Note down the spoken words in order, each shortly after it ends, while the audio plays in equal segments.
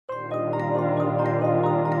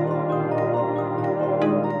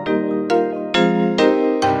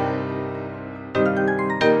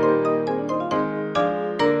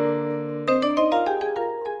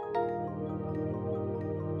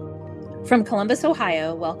From Columbus,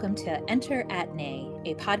 Ohio, welcome to Enter at Nay,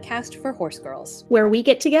 a podcast for horse girls, where we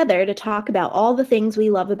get together to talk about all the things we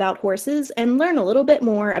love about horses and learn a little bit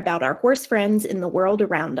more about our horse friends in the world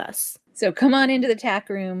around us. So come on into the tack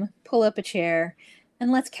room, pull up a chair,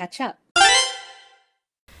 and let's catch up.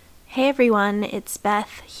 Hey everyone, it's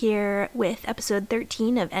Beth here with episode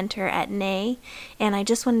 13 of Enter at Nay, and I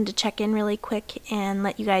just wanted to check in really quick and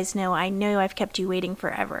let you guys know I know I've kept you waiting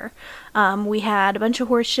forever. We had a bunch of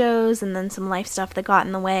horse shows and then some life stuff that got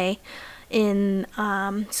in the way.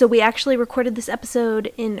 So we actually recorded this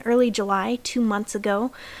episode in early July, 2 months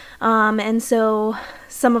ago. And so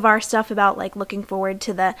some of our stuff about like looking forward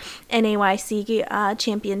to the NAYC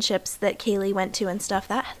championships that Kaylee went to and stuff,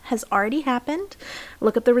 that has already happened.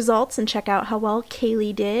 Look up the results and check out how well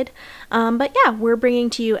Kaylee did. But yeah, we're bringing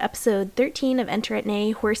to you episode 13 of Enter at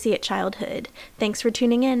Nay, Horsey at Childhood. Thanks for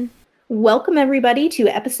tuning in. Welcome everybody to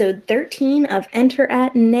episode 13 of Enter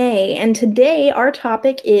at Nay. And today our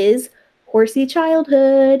topic is Horsey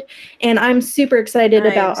childhood, and I'm super excited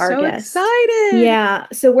about our guest. Excited! Yeah,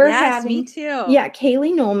 so we're having me too. Yeah,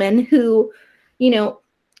 Kaylee Nollman, who,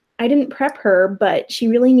 I didn't prep her, but she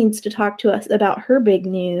really needs to talk to us about her big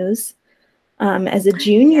news as a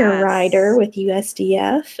junior rider with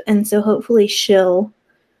USDF, and so hopefully she'll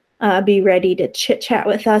be ready to chit chat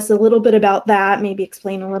with us a little bit about that, maybe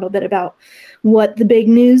explain a little bit about what the big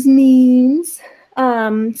news means. We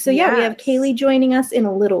have Kaylee joining us in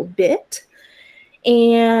a little bit.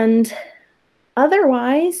 And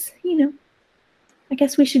otherwise, I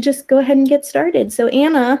guess we should just go ahead and get started. So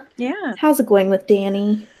Anna, how's it going with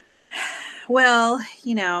Danny? Well,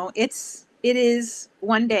 it is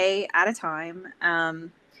one day at a time. I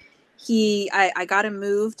got him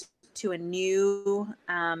moved to a new,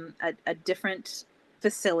 a different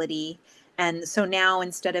facility. And so now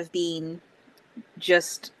instead of being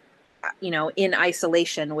just in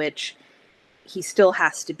isolation, which he still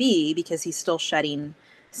has to be because he's still shedding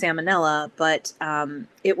salmonella, but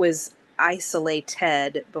it was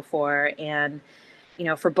isolated before. And,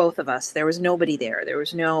 for both of us, there was nobody there. There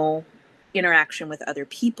was no interaction with other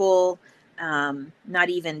people, not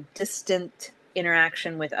even distant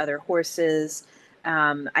interaction with other horses.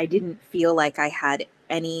 I didn't feel like I had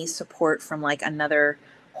any support from like another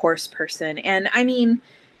horse person. And I mean,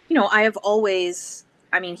 I have always...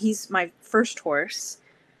 he's my first horse.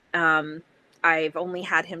 I've only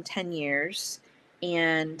had him 10 years.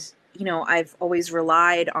 And, I've always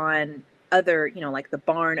relied on other, like the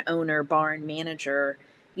barn owner, barn manager,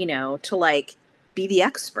 to like be the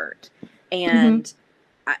expert. And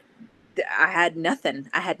I had nothing.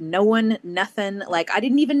 I had no one, nothing. Like, I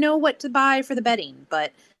didn't even know what to buy for the bedding.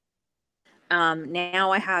 But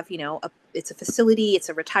now I have, it's a facility. It's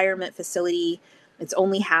a retirement facility. It's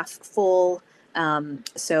only half full.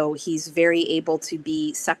 So he's very able to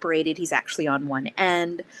be separated. He's actually on one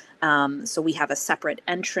end. So we have a separate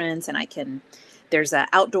entrance and there's an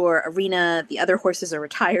outdoor arena. The other horses are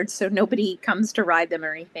retired, so nobody comes to ride them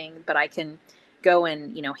or anything, but I can go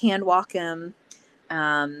and, hand walk him.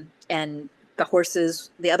 And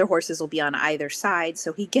the other horses will be on either side.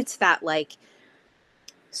 So he gets that like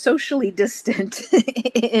socially distant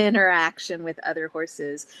interaction with other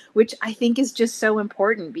horses, which I think is just so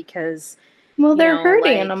important because they're herd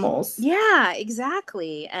animals. Yeah,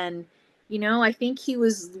 exactly. And, I think he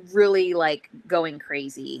was really like going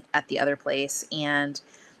crazy at the other place. And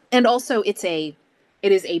also it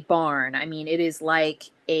is a barn. I mean, it is like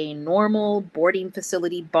a normal boarding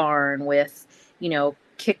facility barn with,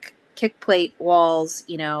 kick plate walls,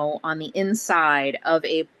 on the inside of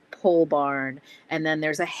a pole barn. And then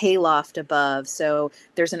there's a hayloft above. So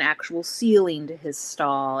there's an actual ceiling to his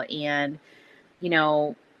stall. And,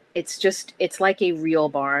 it's like a real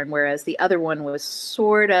barn, whereas the other one was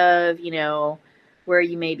sort of, where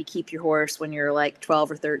you maybe keep your horse when you're like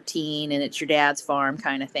 12 or 13 and it's your dad's farm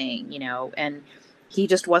kind of thing, and he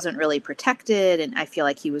just wasn't really protected. And I feel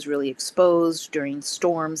like he was really exposed during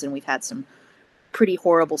storms, and we've had some pretty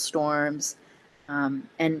horrible storms. And,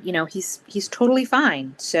 he's totally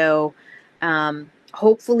fine. So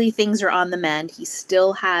hopefully things are on the mend. He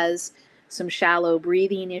still has some shallow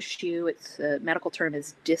breathing issue. The medical term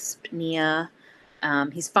is dyspnea.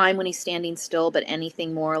 He's fine when he's standing still, but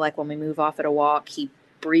anything more like when we move off at a walk, he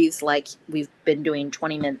breathes like we've been doing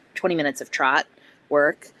 20 minutes of trot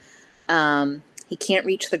work. He can't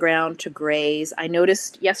reach the ground to graze. I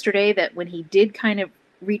noticed yesterday that when he did kind of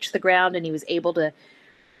reach the ground and he was able to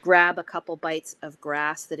grab a couple bites of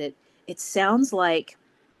grass, that it sounds like,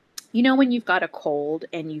 when you've got a cold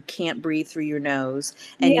and you can't breathe through your nose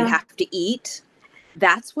and you have to eat,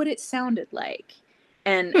 that's what it sounded like.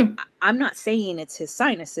 And I'm not saying it's his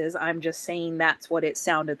sinuses. I'm just saying that's what it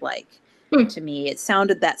sounded like. to me. It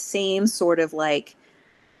sounded that same sort of like,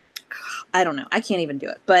 I don't know. I can't even do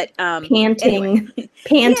it. But panting, anyway.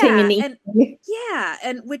 panting, Yeah,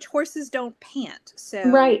 and and which horses don't pant. So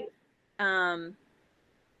right.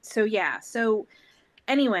 So yeah. So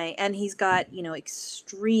anyway, and he's got,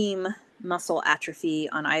 extreme muscle atrophy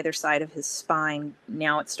on either side of his spine.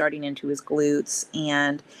 Now it's starting into his glutes.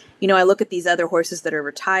 And, I look at these other horses that are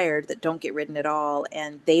retired that don't get ridden at all,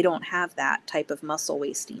 and they don't have that type of muscle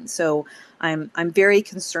wasting. So I'm very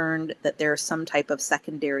concerned that there's some type of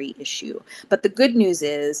secondary issue. But the good news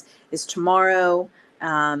is tomorrow,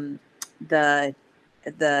 the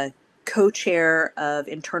co-chair of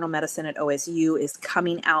internal medicine at OSU is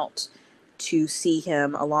coming out to see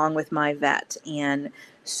him along with my vet. And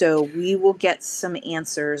so we will get some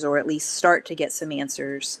answers, or at least start to get some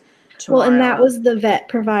answers tomorrow. Well, and that was the vet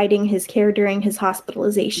providing his care during his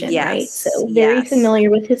hospitalization, yes, right? So very familiar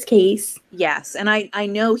with his case. Yes. And I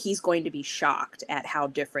know he's going to be shocked at how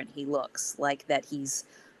different he looks, like that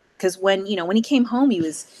because when he came home, he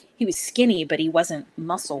was skinny, but he wasn't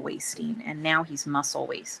muscle wasting, and now he's muscle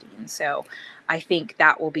wasting. So I think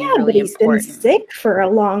that will be really but he's important. Been sick for a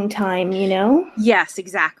long time, Yes,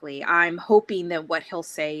 exactly. I'm hoping that what he'll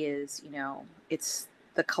say is, it's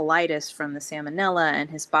the colitis from the salmonella and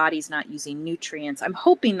his body's not using nutrients. I'm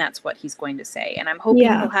hoping that's what he's going to say. And I'm hoping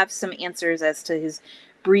he'll have some answers as to his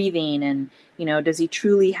breathing and, does he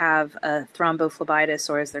truly have a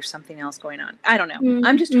thrombophlebitis, or is there something else going on? I don't know.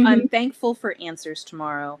 Mm-hmm. I'm thankful for answers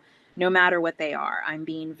tomorrow, no matter what they are. I'm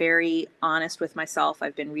being very honest with myself.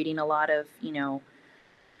 I've been reading a lot of,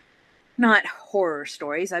 not horror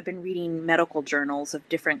stories. I've been reading medical journals of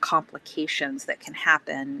different complications that can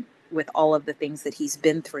happen with all of the things that he's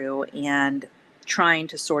been through, and trying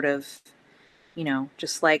to sort of,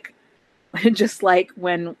 just like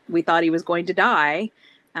when we thought he was going to die.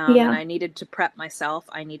 And I needed to prep myself.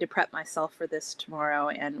 I need to prep myself for this tomorrow.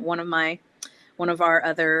 And one of our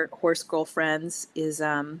other horse girlfriends is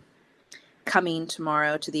coming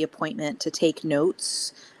tomorrow to the appointment to take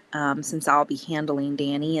notes, since I'll be handling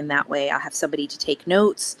Danny, and that way I'll have somebody to take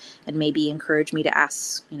notes and maybe encourage me to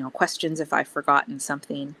ask, questions if I've forgotten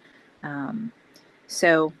something.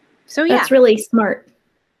 So yeah. That's really smart.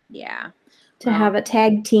 Yeah. To have a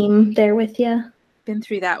tag team there with you. Been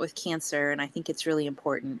through that with cancer, and I think it's really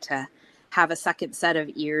important to have a second set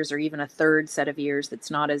of ears, or even a third set of ears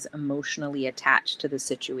that's not as emotionally attached to the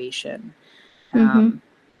situation. But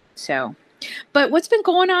what's been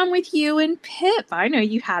going on with you and Pip? I know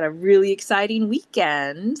you had a really exciting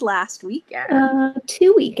weekend last weekend.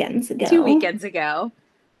 2 weekends ago. 2 weekends ago.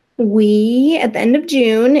 We, at the end of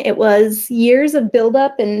June, it was years of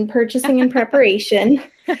buildup and purchasing and preparation.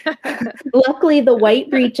 Luckily, the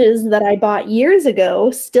white breeches that I bought years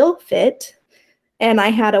ago still fit, and I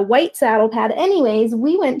had a white saddle pad. Anyways,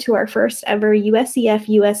 we went to our first ever USEF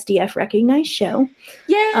USDF recognized show.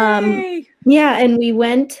 Yay! Yeah, and we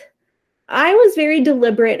went. I was very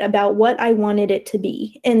deliberate about what I wanted it to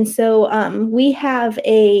be, and so we have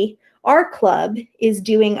our club is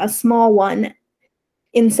doing a small one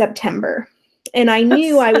in September, and I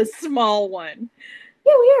knew I was a small one.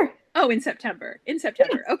 Yeah, we are. Oh, in September. Yeah.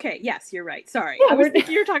 Okay. Yes, you're right. Sorry. Yeah, I was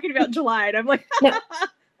thinking you were talking about July, and I'm like, no,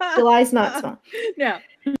 July's not small. No.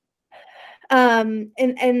 And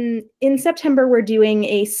in September, we're doing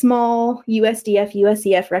a small USDF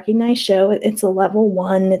USEF recognized show. It's a level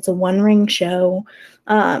 1. It's a 1-ring show.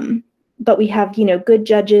 But we have, good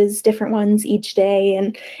judges, different ones each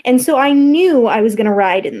day. And so I knew I was going to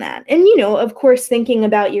ride in that. And, of course, thinking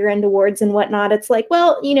about year-end awards and whatnot, it's like,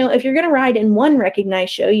 well, if you're going to ride in 1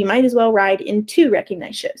 recognized show, you might as well ride in 2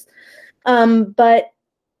 recognized shows. But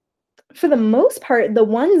for the most part, the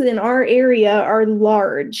ones in our area are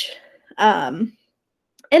large. And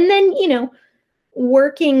then,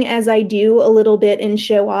 working as I do a little bit in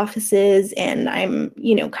show offices, and I'm,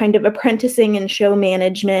 kind of apprenticing in show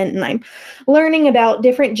management, and I'm learning about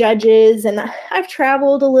different judges, and I've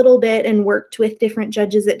traveled a little bit and worked with different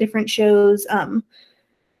judges at different shows.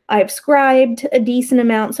 I've scribed a decent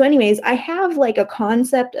amount. So anyways, I have like a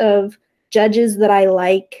concept of judges that I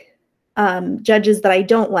like, judges that I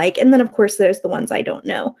don't like. And then of course there's the ones I don't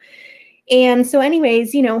know. And so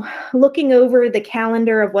anyways, looking over the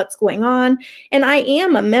calendar of what's going on, and I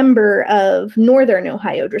am a member of Northern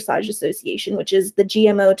Ohio Dressage Association, which is the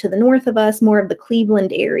GMO to the north of us, more of the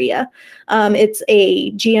Cleveland area. It's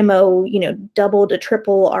a GMO, double to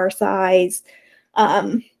triple our size.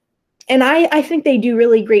 And I think they do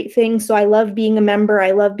really great things. So I love being a member.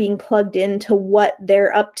 I love being plugged into what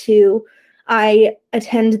they're up to. I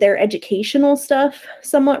attend their educational stuff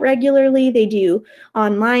somewhat regularly. They do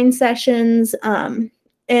online sessions.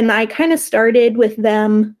 And I kind of started with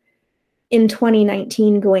them in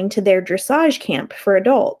 2019 going to their dressage camp for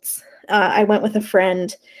adults. I went with a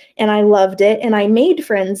friend and I loved it. And I made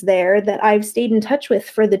friends there that I've stayed in touch with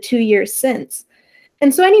for the 2 years since.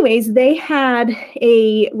 And so anyways, they had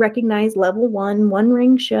a recognized level one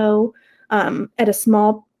ring show at a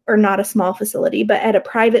small, or not a small facility, but at a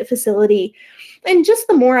private facility. And just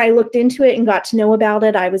the more I looked into it and got to know about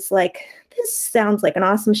it, I was like, this sounds like an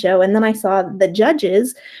awesome show. And then I saw the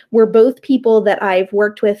judges were both people that I've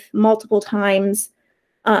worked with multiple times.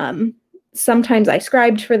 Sometimes I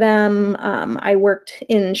scribed for them. I worked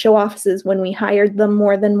in show offices when we hired them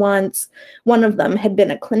more than once. One of them had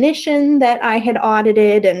been a clinician that I had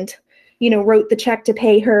audited and, wrote the check to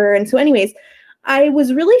pay her. And so anyways, I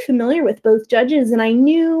was really familiar with both judges and I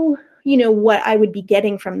knew, what I would be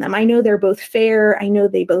getting from them. I know they're both fair. I know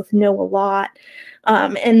they both know a lot.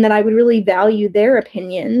 And that I would really value their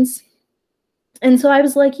opinions. And so I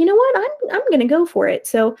was like, you know what, I'm going to go for it.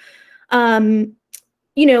 So,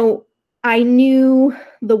 I knew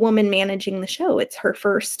the woman managing the show. It's her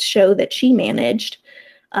first show that she managed.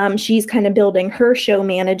 She's kind of building her show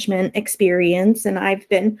management experience. And I've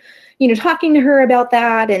been, talking to her about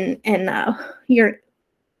that and you're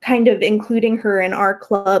kind of including her in our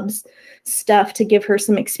club's stuff to give her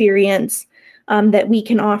some experience that we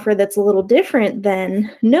can offer that's a little different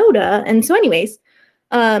than NODA. And so anyways,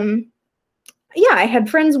 I had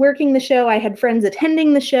friends working the show. I had friends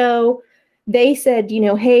attending the show. They said,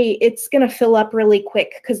 hey, it's going to fill up really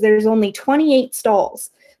quick because there's only 28 stalls.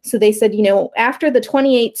 So they said, after the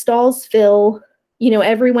 28 stalls fill,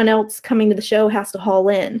 everyone else coming to the show has to haul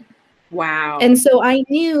in. Wow. And so I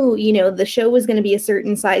knew, the show was going to be a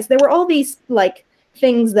certain size. There were all these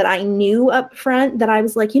things that I knew up front that I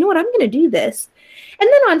was like, you know what, I'm going to do this. And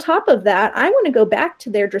then on top of that, I want to go back to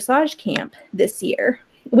their dressage camp this year,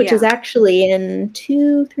 which is actually in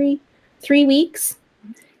 3 weeks.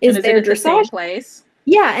 Is their it at dressage the same place?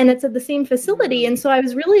 Yeah, and it's at the same facility. And so I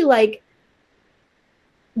was really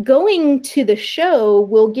going to the show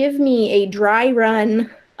will give me a dry run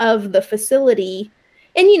of the facility.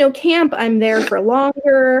 And, camp, I'm there for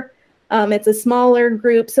longer. It's a smaller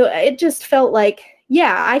group. So it just felt like,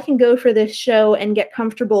 I can go for this show and get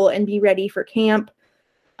comfortable and be ready for camp.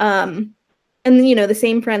 And, the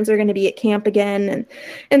same friends are going to be at camp again.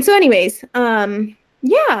 And so anyways,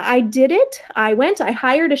 I did it. I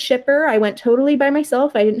hired a shipper. I went totally by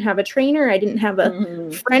myself. I didn't have a trainer. I didn't have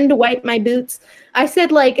a friend to wipe my boots. I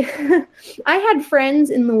said I had friends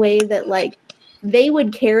in the way that they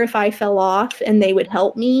would care if I fell off and they would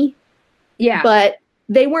help me. Yeah. But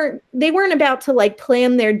they weren't about to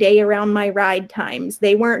plan their day around my ride times.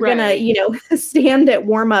 They weren't gonna, stand at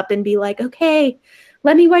warm up and be like, okay,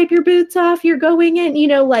 let me wipe your boots off. You're going in,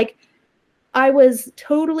 I was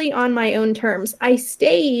totally on my own terms. I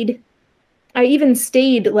even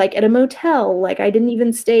stayed at a motel. I didn't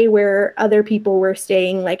even stay where other people were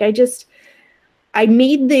staying. I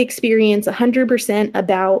made the experience 100%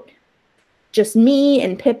 about just me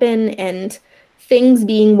and Pippin and things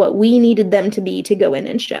being what we needed them to be to go in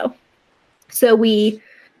and show. So we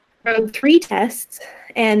wrote 3 tests,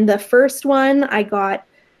 and the first one I got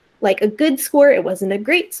a good score. It wasn't a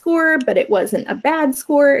great score, but it wasn't a bad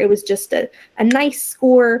score. It was just a nice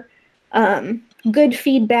score, good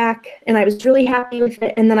feedback, and I was really happy with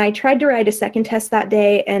it. And then I tried to ride a second test that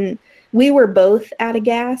day, and we were both out of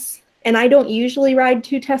gas. And I don't usually ride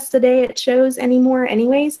 2 tests a day at shows anymore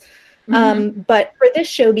anyways. But for this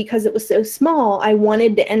show, because it was so small, I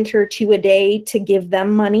wanted to enter 2 a day to give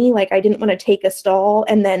them money. I didn't want to take a stall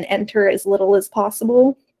and then enter as little as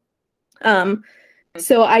possible.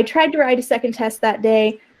 So I tried to ride a second test that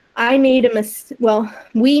day. I made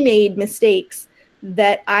we made mistakes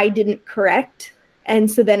that I didn't correct. And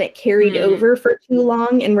so then it carried over for too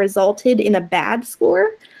long and resulted in a bad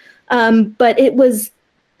score. But it was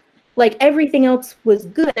everything else was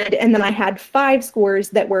good. And then I had 5 scores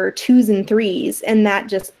that were 2s and 3s. And that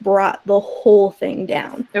just brought the whole thing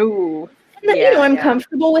down. Oh. And then, I'm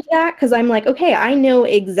comfortable with that because I'm like, okay, I know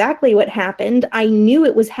exactly what happened. I knew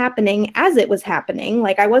it was happening as it was happening.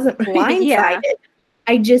 I wasn't blindsided.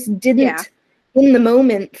 I just didn't, in the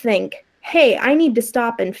moment, think, hey, I need to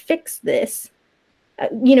stop and fix this.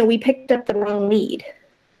 We picked up the wrong lead.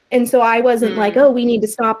 And so I wasn't we need to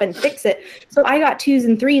stop and fix it. So I got 2s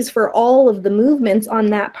and 3s for all of the movements on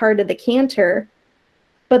that part of the canter.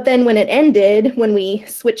 But then when it ended, when we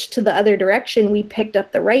switched to the other direction, we picked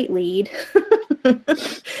up the right lead.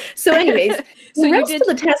 So anyways, so the rest of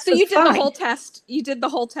the test so you did fine. the whole test. You did the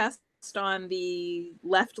whole test on the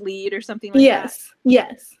left lead or something like that?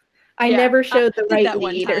 Yes. I never showed the right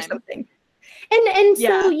lead or something. And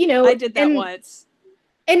so, I did that once.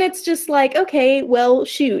 And it's just like, okay, well,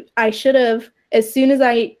 shoot, I should have, as soon as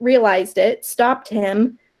I realized it, stopped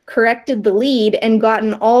him, corrected the lead, and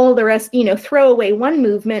gotten all the rest, throw away one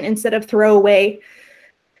movement instead of throw away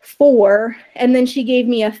 4. And then she gave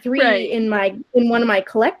me a 3 Right. in one of my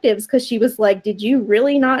collectives because she was like, did you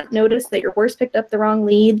really not notice that your horse picked up the wrong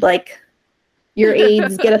lead? Like, your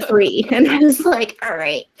aides get a 3. And I was like, all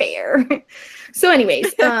right, fair. So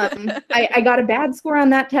anyways, I got a bad score on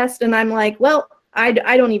that test, and I'm like, well, I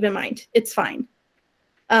don't even mind. It's fine.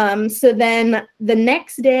 So then the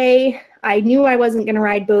next day, I knew I wasn't going to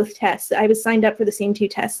ride both tests. I was signed up for the same 2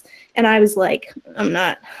 tests, and I was like, I'm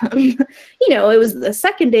not, it was the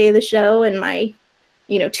second day of the show, and my,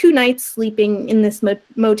 2 nights sleeping in this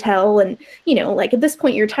motel, and, like at this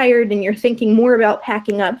point you're tired and you're thinking more about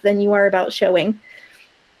packing up than you are about showing.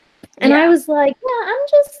 And I was like, yeah,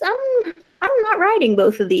 I'm not riding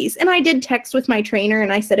both of these. And I did text with my trainer,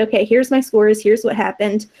 and I said, okay, here's my scores. Here's what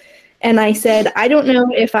happened. And I said, I don't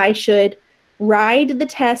know if I should ride the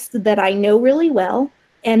test that I know really well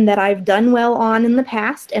and that I've done well on in the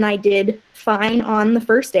past, and I did fine on the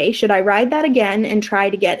first day. Should I ride that again and try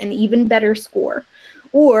to get an even better score?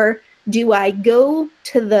 Or do I go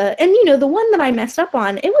to the one that I messed up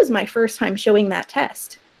on, it was my first time showing that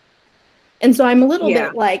test. And so I'm a little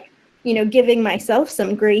bit like, giving myself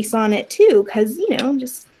some grace on it too, because,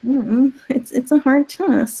 it's a hard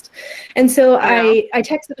test. And so I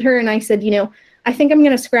texted her and I said, I think I'm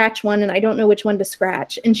going to scratch one and I don't know which one to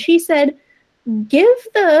scratch. And she said, give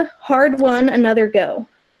the hard one another go.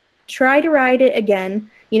 Try to ride it again.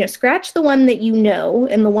 Scratch the one that you know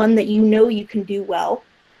and the one that you can do well.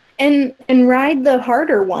 And ride the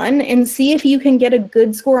harder one and see if you can get a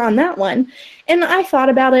good score on that one. And I thought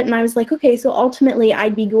about it and I was like, okay, so ultimately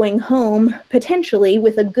I'd be going home potentially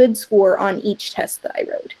with a good score on each test that I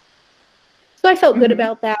rode. So I felt good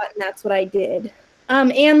about that, and that's what I did.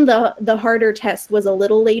 And the harder test was a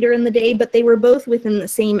little later in the day, but they were both within the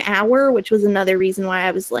same hour, which was another reason why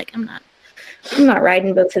I was like, I'm not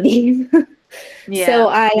riding both of these. Yeah.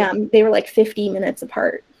 So they were like 50 minutes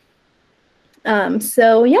apart.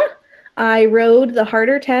 So yeah, I rode the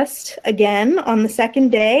harder test again on the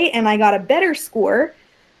second day, and I got a better score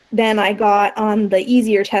than I got on the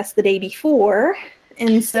easier test the day before.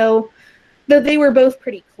 And so, though they were both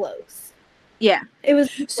pretty close. Yeah. It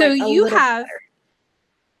was so like you have better.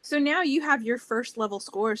 So now you have your first level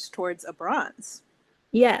scores towards a bronze.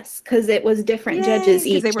 Yes, because it was different judges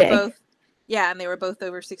each they were day. Both, and they were both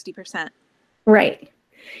over 60%. Right.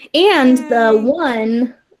 And the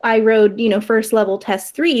one I rode, first level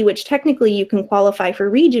test 3, which technically you can qualify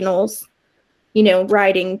for regionals,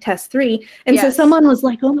 riding test 3. And so someone was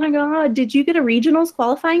like, oh my God, did you get a regionals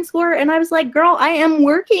qualifying score? And I was like, girl, I am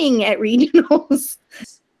working at regionals.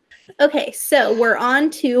 Okay, so we're on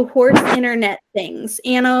to horse internet things.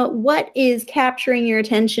 Anna, what is capturing your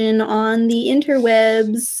attention on the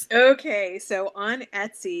interwebs? Okay, so on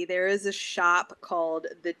Etsy, there is a shop called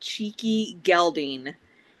The Cheeky Gelding.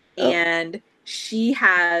 And she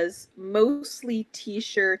has mostly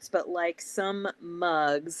t-shirts, but like some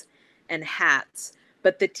mugs and hats.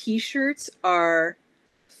 But the t-shirts are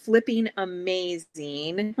flipping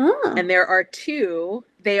amazing. And there are 2.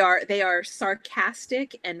 They are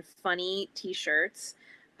sarcastic and funny t-shirts.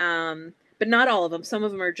 But not all of them. Some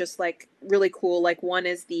of them are just like really cool. Like one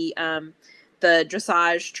is the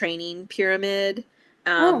dressage training pyramid.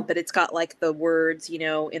 But it's got like the words,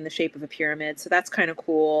 in the shape of a pyramid. So that's kind of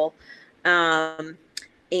cool.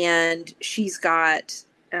 And she's got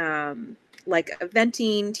like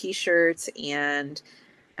eventing t-shirts and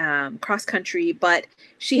cross country, but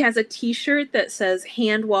she has a t-shirt that says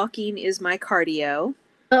hand walking is my cardio.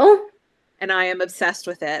 And I am obsessed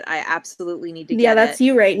with it. I absolutely need to get it. Yeah, that's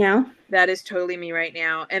you right now. That is totally me right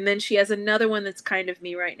now. And then she has another one that's kind of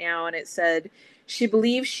me right now, and it said she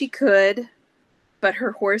believes she could, but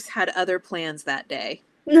her horse had other plans that day.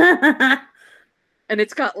 And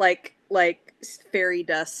it's got like fairy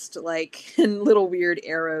dust, like, and little weird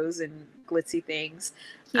arrows and glitzy things.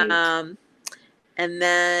 Cute. And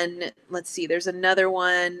then let's see, there's another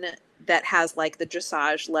one that has like the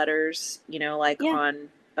dressage letters, on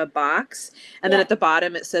a box. And then at the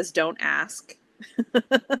bottom it says don't ask.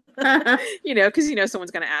 Because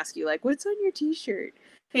someone's going to ask you like, what's on your t-shirt?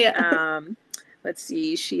 Yeah. Let's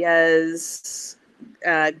see, she has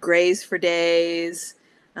Grays for Days.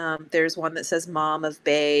 There's one that says Mom of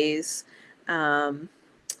Bays.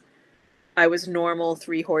 I was normal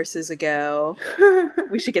 3 horses ago.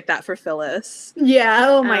 We should get that for Phyllis. Yeah.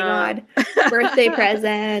 Oh my God. Birthday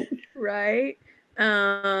present. Right.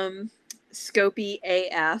 Scopy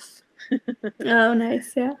AF. Oh,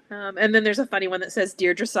 nice. Yeah. And then there's a funny one that says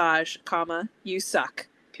Dear Dressage, comma, you suck.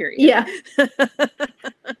 period. Yeah.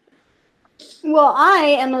 Well,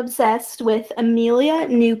 I am obsessed with Amelia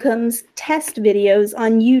Newcomb's test videos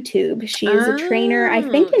on YouTube. She is a trainer, I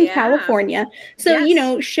think, in California. So,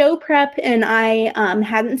 Yes. show prep, and I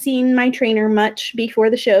hadn't seen my trainer much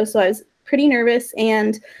before the show, so I was pretty nervous,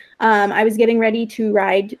 and I was getting ready to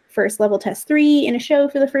ride first level test 3 in a show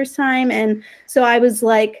for the first time, and so I was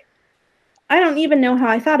like, I don't even know how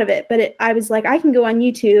I thought of it, but I was like, I can go on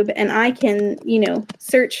YouTube and I can,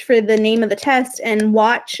 search for the name of the test and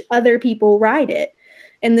watch other people ride it.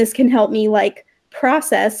 And this can help me like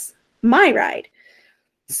process my ride.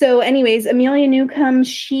 So anyways, Amelia Newcomb,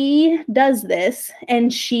 she does this,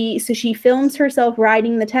 and she films herself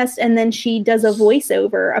riding the test, and then she does a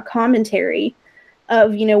voiceover, a commentary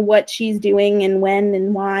of, what she's doing and when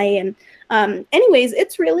and why. And anyways,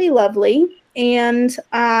 it's really lovely. And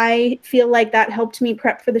I feel like that helped me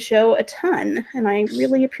prep for the show a ton, and I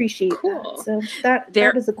really appreciate that. So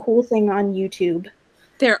that is a cool thing on YouTube.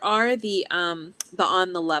 There are the on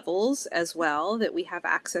the levels as well that we have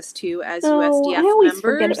access to as USDF members. I always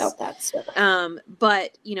forget about that stuff.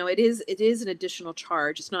 But it is an additional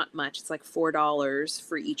charge. It's not much. It's like $4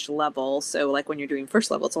 for each level. So like when you're doing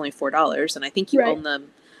first level, it's only $4, and I think you own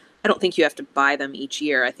them. I don't think you have to buy them each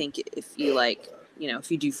year. I think if you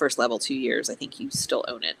if you do first level 2 years, I think you still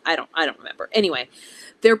own it. I don't remember. Anyway,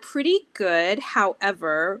 they're pretty good.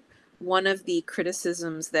 However, one of the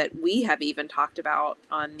criticisms that we have even talked about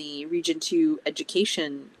on the Region 2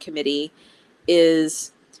 Education Committee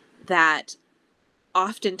is that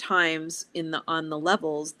oftentimes on the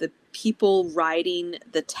levels, the people writing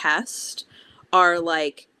the test are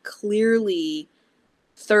like clearly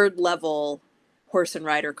third level horse and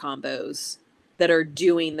rider combos that are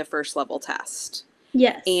doing the first level test.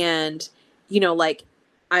 Yes. And, like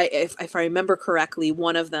if I remember correctly,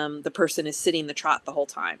 one of them, the person is sitting the trot the whole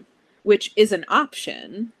time, which is an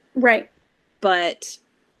option. Right. But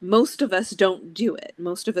most of us don't do it.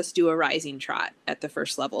 Most of us do a rising trot at the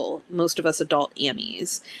first level. Most of us adult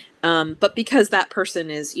AMIs. But because that person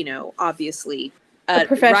is, obviously a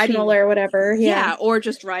professional or whatever. Yeah. Or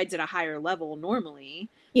just rides at a higher level normally.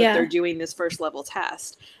 Yeah. But they're doing this first level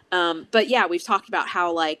test. But yeah, we've talked about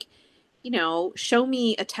how like, show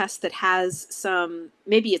me a test that has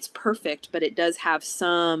maybe it's perfect, but it does have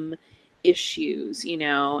some issues,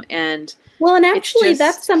 and well, and actually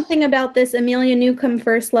that's something about this Amelia Newcomb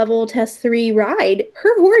first level test 3 ride.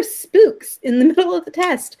 Her horse spooks in the middle of the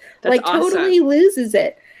test. That's like awesome. Totally loses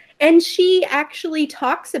it. And she actually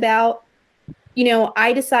talks about,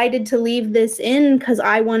 I decided to leave this in because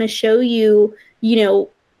I want to show you,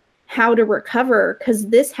 how to recover, because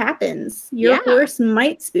this happens. Your horse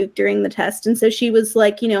might spook during the test. And so she was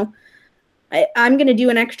like, I'm going to do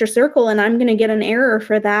an extra circle and I'm going to get an error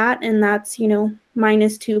for that. And that's,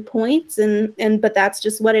 -2 points. But that's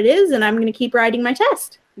just what it is. And I'm going to keep riding my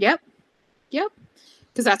test. Yep.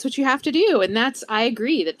 Because that's what you have to do. And I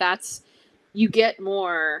agree that's, you get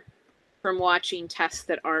more from watching tests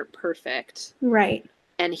that aren't perfect. Right.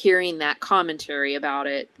 And hearing that commentary about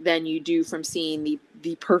it than you do from seeing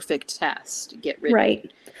the perfect test get ridden.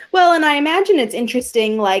 Right. Well, and I imagine it's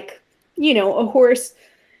interesting, like, a horse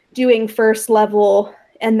doing first level,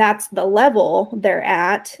 and that's the level they're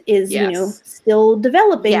at, is, still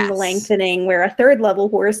developing the lengthening, where a third level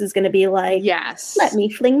horse is going to be like, let me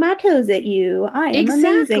fling my toes at you. I am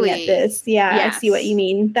amazing at this. Yeah, I see what you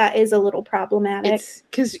mean. That is a little problematic.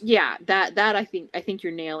 Because, that I think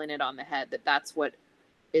you're nailing it on the head, that's what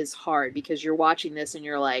is hard, because you're watching this and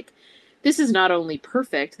you're like, this is not only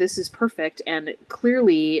perfect, this is perfect, and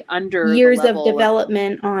clearly under years of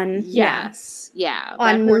development on on that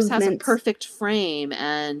horse has a perfect frame,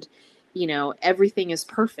 and everything is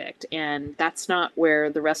perfect, and that's not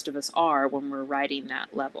where the rest of us are when we're riding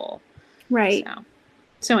that level, right?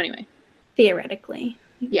 So anyway, theoretically,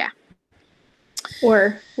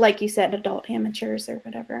 or like you said, adult amateurs or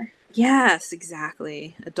whatever. Yes,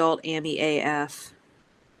 exactly, adult AMI AF.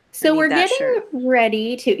 So we're getting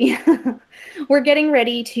ready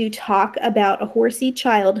to talk about A Horsey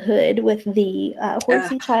Childhood with the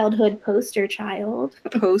Horsey Childhood poster child.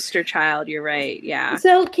 Poster child, you're right. Yeah.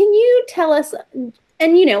 So can you tell us,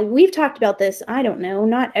 and we've talked about this, I don't know,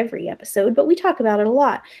 not every episode, but we talk about it a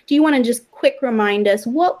lot. Do you want to just quick remind us,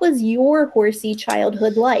 what was your Horsey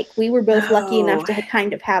childhood like? We were both lucky enough to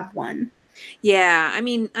kind of have one. Yeah, I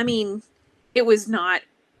mean, it was not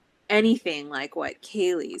anything like what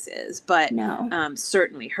Kaylee's is, but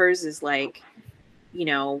certainly hers is like,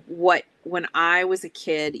 when I was a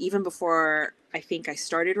kid, even before I think I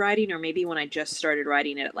started riding, or maybe when I just started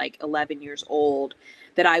riding at like 11 years old,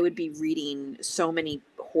 that I would be reading so many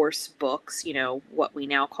horse books, what we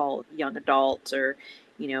now call young adult, or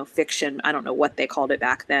fiction. I don't know what they called it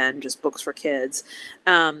back then, just books for kids.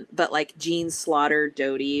 But like Jean Slaughter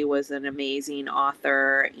Doty was an amazing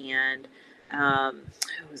author, and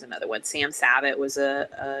who was another one? Sam Savitt was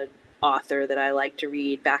a author that I liked to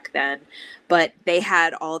read back then. But they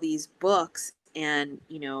had all these books, and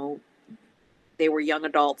they were young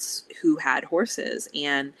adults who had horses,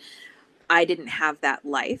 and I didn't have that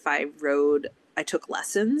life. I took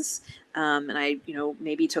lessons, and I,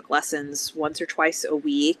 maybe took lessons once or twice a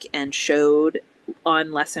week and showed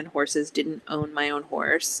on lesson horses, didn't own my own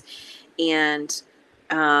horse, and,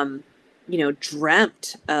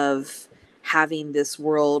 dreamt of having this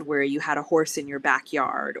world where you had a horse in your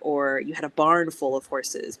backyard, or you had a barn full of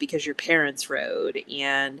horses because your parents rode,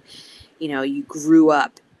 and, you grew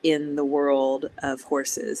up in the world of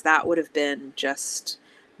horses. That would have been just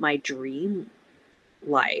my dream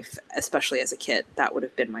life, especially as a kid. That would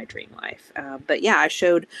have been my dream life. But yeah, I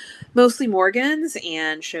showed mostly Morgans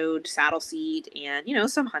and showed Saddle Seat and,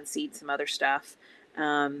 some Hunt Seat, some other stuff.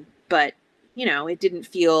 But, it didn't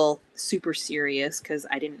feel super serious because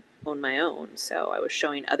I didn't own my own. So I was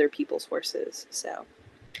showing other people's horses. So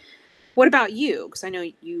what about you? Because I know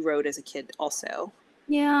you rode as a kid also.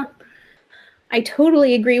 Yeah. I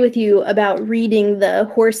totally agree with you about reading the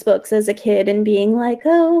horse books as a kid and being like,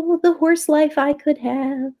 oh, the horse life I could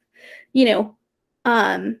have,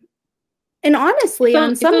 and honestly,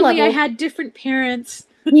 on some level, I had different parents.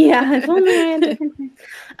 Yeah, if only I had different parents.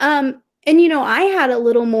 And I had a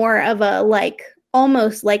little more of a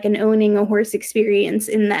almost like an owning a horse experience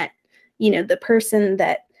in that, the person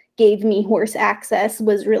that gave me horse access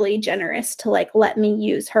was really generous to let me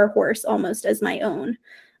use her horse almost as my own.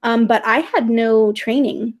 But I had no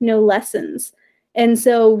training, no lessons. And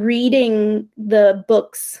so reading the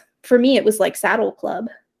books, for me, it was like Saddle Club,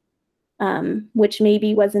 which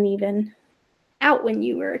maybe wasn't even out when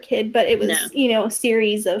you were a kid, but it was, a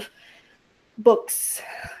series of books,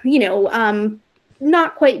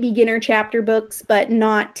 not quite beginner chapter books, but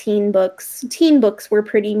not teen books. Teen books were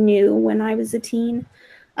pretty new when I was a teen.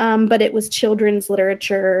 But it was children's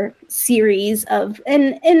literature series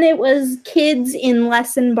and it was kids in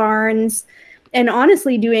lesson barns and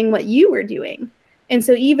honestly doing what you were doing. And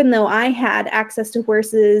so even though I had access to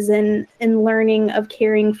horses and learning of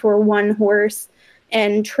caring for one horse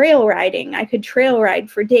and trail riding, I could trail ride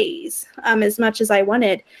for days, as much as I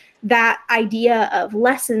wanted. That idea of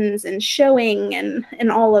lessons and showing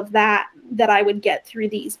and all of that I would get through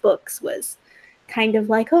these books was kind of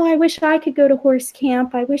like, oh, I wish I could go to horse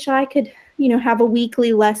camp. I wish I could, have a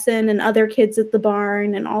weekly lesson and other kids at the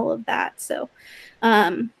barn and all of that. So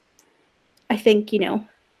I think,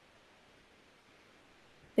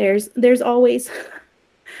 there's always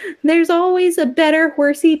a better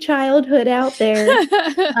horsey childhood out there.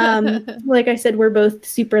 Like I said, we're both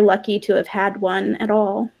super lucky to have had one at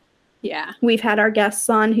all. Yeah. We've had our guests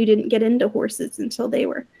on who didn't get into horses until they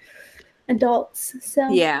were adults. So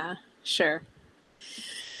yeah, sure.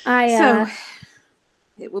 So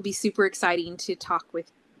it will be super exciting to talk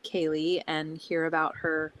with Kaylee and hear about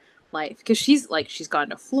her life, because she's gone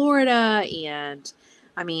to Florida, and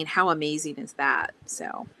I mean, how amazing is that?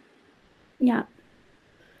 So yeah,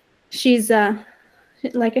 she's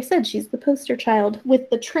like I said, she's the poster child with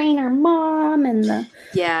the trainer mom and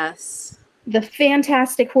the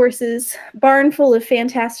fantastic horses, barn full of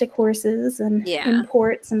fantastic horses and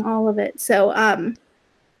imports and all of it. So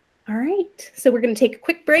all right, so we're going to take a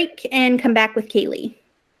quick break and come back with Kaylee.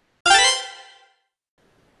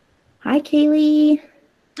 Hi, Kaylee.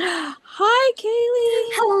 Hi, Kaylee.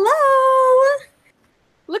 Hello.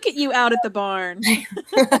 Look at you out at the barn.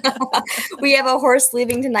 We have a horse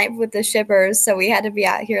leaving tonight with the shippers, so we had to be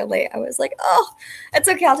out here late. I was like, oh, it's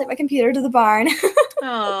okay. I'll take my computer to the barn.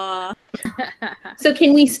 Aww. So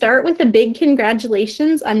can we start with a big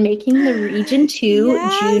congratulations on making the Region 2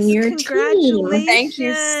 junior team? Thank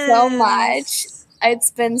you so much.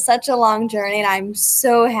 It's been such a long journey, and I'm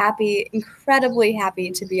so happy, incredibly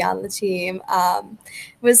happy to be on the team. It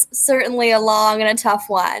was certainly a long and a tough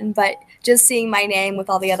one, but just seeing my name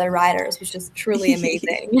with all the other riders was just truly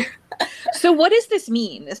amazing. So what does this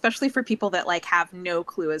mean, especially for people that have no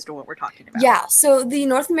clue as to what we're talking about? Yeah, so the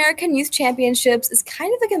North American Youth Championships is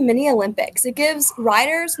kind of like a mini Olympics. It gives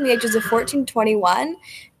riders from the ages of 14 to 21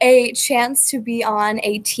 a chance to be on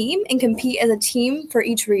a team and compete as a team for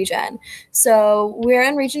each region. So we're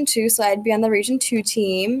in Region 2, so I'd be on the Region 2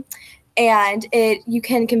 team. And you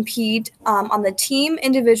can compete on the team,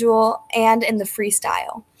 individual, and in the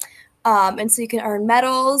freestyle. And so you can earn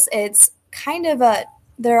medals. It's kind of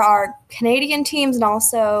there are Canadian teams and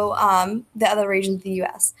also the other regions of the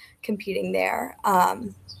U.S. competing there.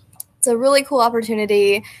 It's a really cool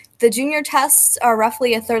opportunity. The junior tests are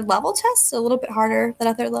roughly a third level test, so a little bit harder than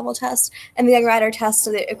a third level test, and the young rider tests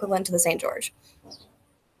are the equivalent to the St. George.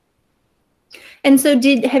 And so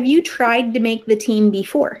have you tried to make the team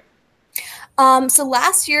before? So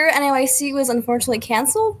last year, NAYC was unfortunately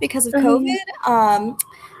canceled because of COVID.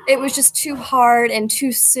 It was just too hard and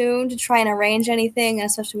too soon to try and arrange anything, and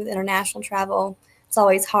especially with international travel, it's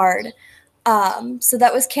always hard. So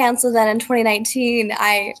that was canceled. Then in 2019,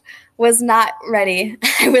 I was not ready.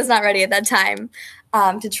 I was not ready at that time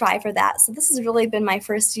to try for that. So this has really been my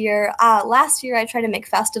first year. Last year, I tried to make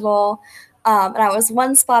festival, and I was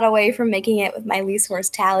one spot away from making it with my lease horse,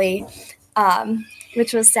 Tally,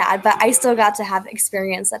 which was sad. But I still got to have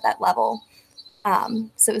experience at that level.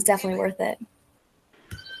 So it was definitely worth it.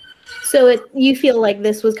 So you feel like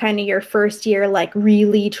this was kind of your first year, like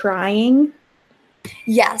really trying?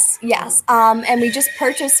 Yes. And we just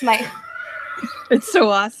purchased my... It's so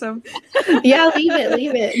awesome. Yeah, leave it.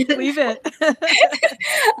 Leave it.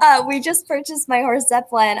 We just purchased my horse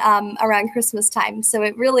Zeppelin around Christmas time. So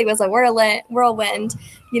it really was a whirlwind.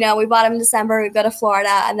 You know, we bought him in December, we go to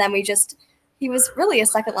Florida, and then he was really a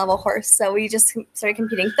second level horse. So we just started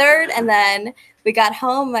competing third, and then we got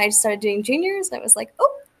home, and I just started doing juniors, and it was like,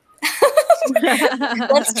 oh,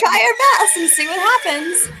 let's try our best and see what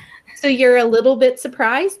happens. So you're a little bit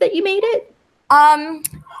surprised that you made it?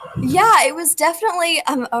 Yeah, it was definitely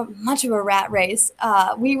much of a rat race.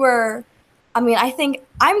 I think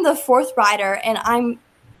I'm the fourth rider, and I'm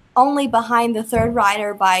only behind the third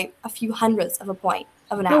rider by a few hundredths of a point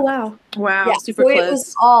of an hour. Oh, wow. Wow, Yeah, super so close. It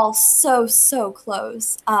was all so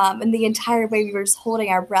close. And the entire way we were just holding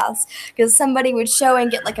our breaths because somebody would show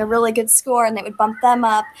and get like a really good score, and they would bump them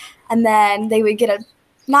up, and then they would get a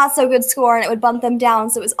not so good score, and it would bump them down.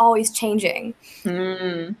 So it was always changing.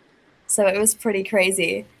 So it was pretty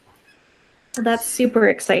crazy. Well, that's super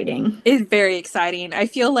exciting. It's very exciting. I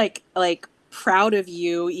feel like proud of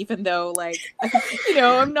you, even though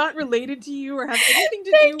I'm not related to you or have anything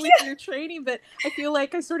to do with your training, but I feel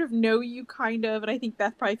like I sort of know you kind of, and I think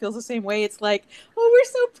Beth probably feels the same way. It's like, oh, we're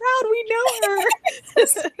so proud we know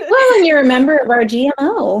her. Well, and you're a member of our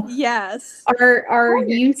GMO. Yes. Our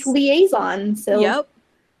youth liaison. So Yep.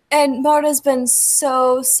 And Marta's been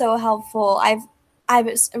so helpful. I've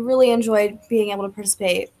really enjoyed being able to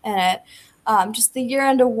participate in it. Just the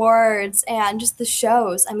year-end awards and just the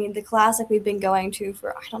shows. I mean, the classic we've been going to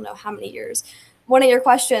for I don't know how many years. One of your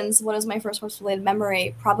questions, what is my first horse-related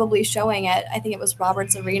memory? Probably showing it. I think it was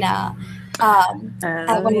Roberts Arena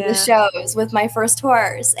at one of the shows with my first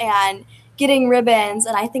horse and getting ribbons.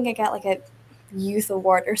 And I think I got like a youth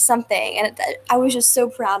award or something. And I was just so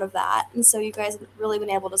proud of that. And so you guys have really been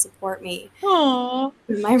able to support me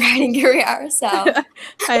in my riding career. So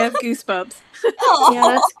I have goosebumps. yeah,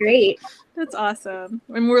 that's great. That's awesome.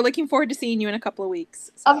 And we're looking forward to seeing you in a couple of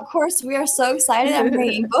weeks. So. Of course, we are so excited. I'm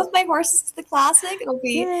bringing both my horses to the Classic. It'll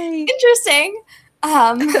be interesting,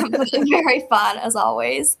 but very fun as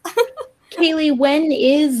always. Kaylee, when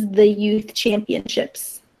is the youth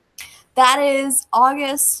championships? That is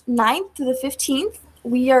August 9th to the 15th.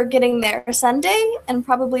 We are getting there Sunday and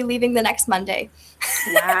probably leaving the next Monday.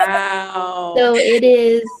 Wow. So it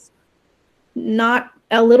is not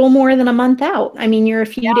a little more than a month out. I mean, you're a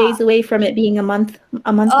few days away from it being a month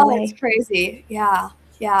away. It's crazy. Yeah.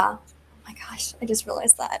 Oh my gosh, I just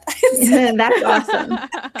realized that. That's awesome.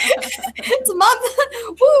 It's a month.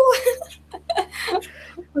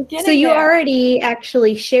 Woo! So you already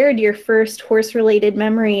actually shared your first horse-related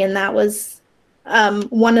memory, and that was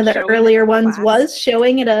one of the earlier ones was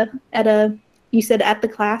showing at a you said at the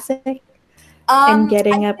Classic and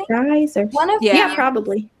getting a prize or yeah,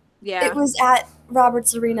 probably. Yeah. It was at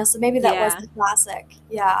Roberts Arena, so maybe that was the Classic.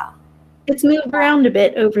 Yeah. It's moved around a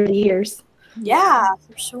bit over the years. Yeah,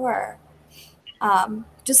 for sure.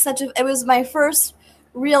 It was my first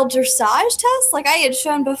real dressage test. Like I had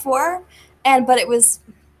shown before, but it was,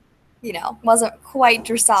 wasn't quite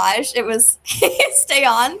dressage. It was stay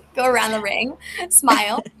on, go around the ring,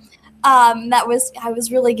 smile. I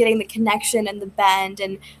was really getting the connection and the bend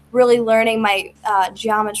and really learning my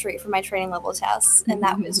geometry for my training level tests. And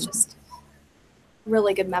that was just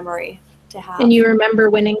really good memory to have. And you remember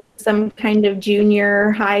winning some kind of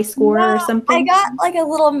junior high score or something? I got like a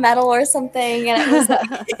little medal or something. And it was like,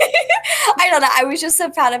 I don't know. I was just so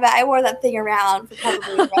proud of it. I wore that thing around for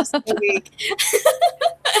probably the rest of the week.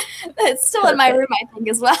 It's still in my room, I think,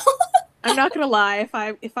 as well. I'm not gonna lie.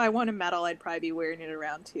 If I won a medal, I'd probably be wearing it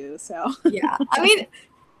around too. So yeah, I mean,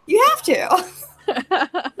 you have to.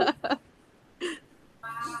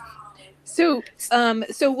 So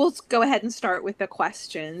we'll go ahead and start with the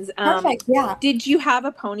questions. Perfect. Yeah. Did you have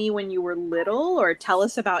a pony when you were little, or tell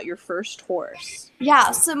us about your first horse?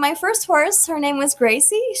 Yeah. So my first horse, her name was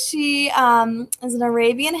Gracie. She is an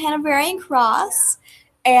Arabian Hanoverian cross,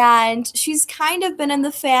 and she's kind of been in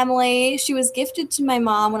the family. She was gifted to my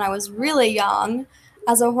mom when I was really young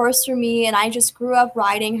as a horse for me, and I just grew up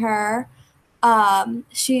riding her.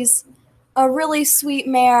 She's a really sweet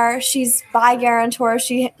mare. She's by Guarantor.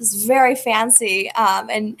 She is very fancy.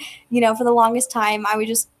 And, for the longest time, I would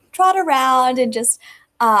just trot around and just,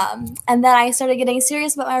 and then I started getting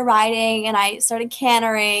serious about my riding and I started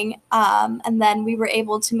cantering. And then we were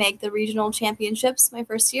able to make the regional championships my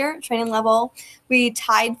first year, training level. We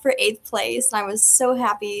tied for 8th place, and I was so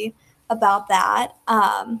happy about that.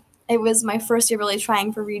 It was my first year really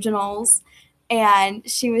trying for regionals. And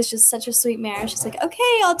she was just such a sweet mare. She's like,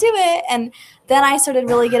 okay, I'll do it. And then I started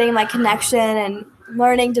really getting my connection and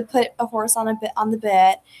learning to put a horse on the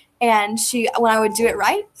bit. And when I would do it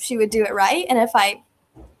right, she would do it right. And if I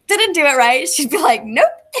didn't do it right, she'd be like, nope.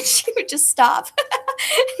 And she would just stop.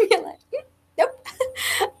 And be like,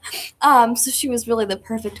 nope. So she was really the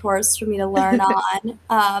perfect horse for me to learn on.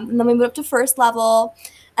 And then we moved up to first level.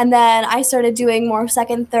 And then I started doing more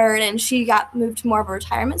second, third, and she got moved to more of a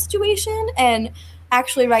retirement situation. And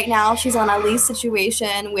actually right now she's on a lease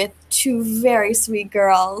situation with 2 very sweet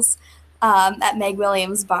girls at Meg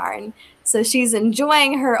Williams' barn. So she's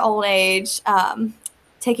enjoying her old age,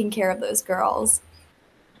 taking care of those girls.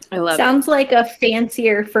 I love Sounds like a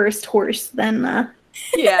fancier first horse than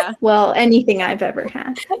yeah. well, anything I've ever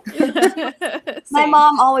had. My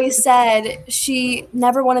mom always said she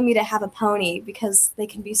never wanted me to have a pony because they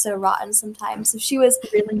can be so rotten sometimes. So she was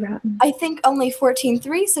Really rotten. I think only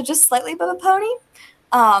 14.3, so just slightly above a pony,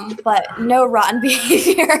 but no rotten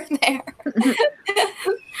behavior there.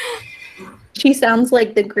 She sounds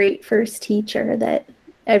like the great first teacher that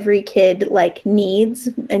every kid needs,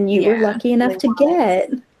 and you were lucky enough to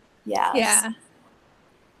get. Yes. Yeah.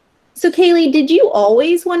 So Kaylee, did you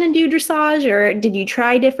always want to do dressage, or did you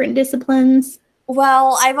try different disciplines?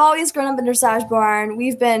 Well, I've always grown up in dressage barn.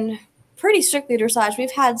 We've been pretty strictly dressage.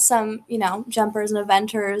 We've had some, jumpers and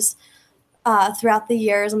eventers throughout the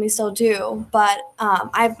years, and we still do. But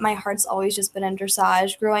my heart's always just been in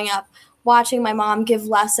dressage. Growing up, watching my mom give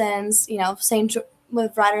lessons,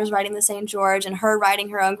 with riders riding the St. George and her riding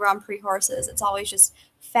her own Grand Prix horses. It's always just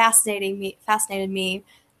fascinated me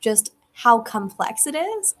just how complex it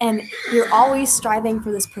is, and you're always striving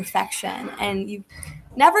for this perfection, and you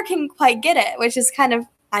never can quite get it, which is I'm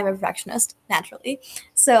a perfectionist naturally,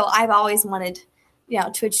 so I've always wanted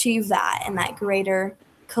to achieve that in that greater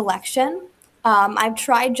collection. I've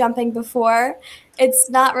tried jumping before. It's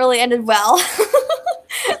not really ended well.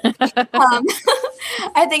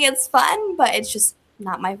 I think it's fun, but it's just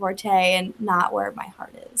not my forte and not where my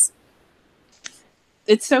heart is.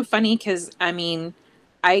 It's so funny because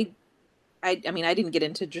I didn't get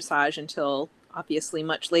into dressage until obviously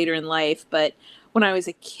much later in life, but when I was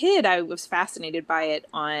a kid, I was fascinated by it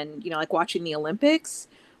on, watching the Olympics,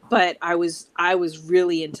 but I was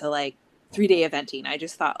really into 3-day eventing. I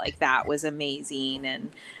just thought that was amazing.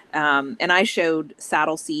 And I showed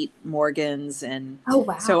saddle seat Morgans, and oh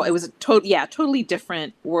wow. So it was a totally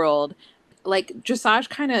different world. Dressage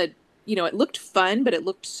kind of, it looked fun, but it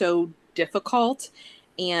looked so difficult.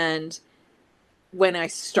 And when I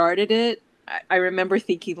started it, I remember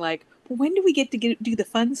thinking when do we get to do the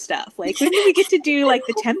fun stuff? When do we get to do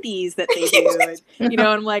the tempies that they do? And,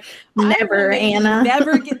 I'm like, never, Anna.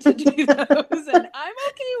 Never get to do those. And I'm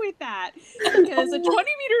okay with that because a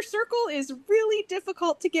 20-meter circle is really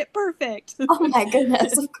difficult to get perfect. Oh my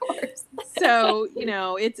goodness, of course. So,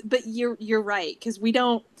 but you're right. Cause we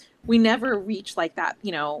never reach that,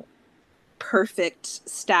 perfect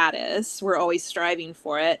status. We're always striving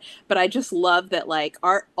for it, but I just love that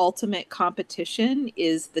our ultimate competition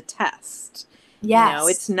is the test. Yes.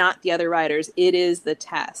 It's not the other riders, it is the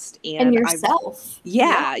test. And yourself.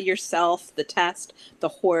 Yourself, the test, the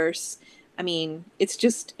horse.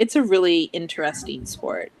 It's a really interesting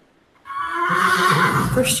sport.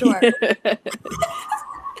 For sure.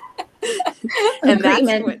 And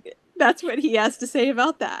that's what he has to say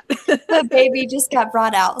about that. The baby just got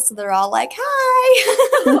brought out, so they're all like,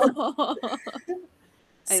 hi.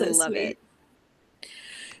 I love it.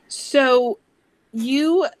 So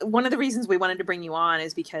one of the reasons we wanted to bring you on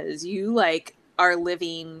is because you are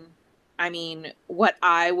living, what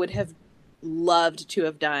I would have loved to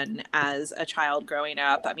have done as a child growing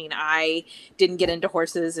up. I didn't get into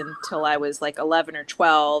horses until I was 11 or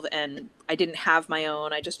 12, and I didn't have my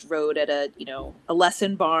own. I just rode at a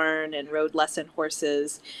lesson barn and rode lesson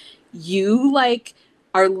horses. You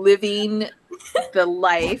are living the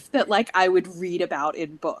life that like I would read about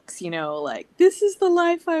in books, like this is the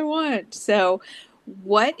life I want. So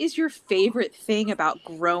what is your favorite thing about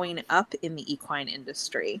growing up in the equine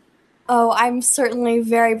industry? Oh, I'm certainly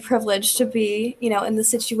very privileged to be, in the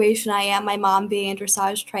situation I am, my mom being a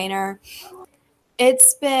dressage trainer.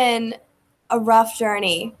 It's been a rough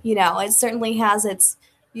journey, it certainly has its,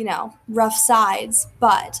 rough sides,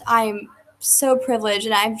 but I'm so privileged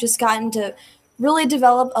and I've just gotten to really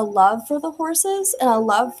develop a love for the horses and a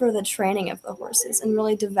love for the training of the horses and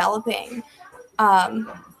really developing.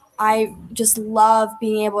 I just love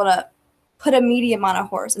being able to put a medium on a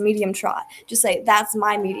horse, a medium trot, just say, that's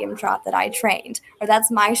my medium trot that I trained, or that's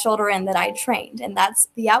my shoulder in that I trained, and that's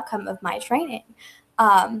the outcome of my training.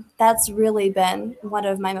 That's really been one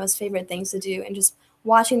of my most favorite things to do, and just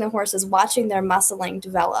watching the horses, watching their muscling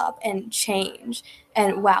develop and change.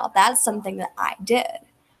 And wow, that's something that I did.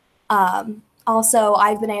 Also,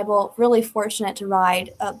 I've been really fortunate to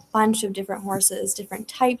ride a bunch of different horses, different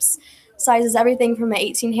types, sizes, everything from an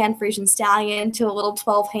 18-hand Frisian stallion to a little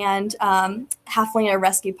 12-hand Haflinger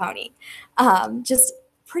rescue pony. Just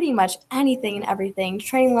pretty much anything and everything,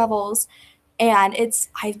 training levels. And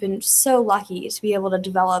I've been so lucky to be able to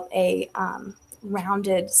develop a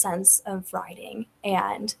rounded sense of riding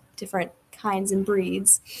and different kinds and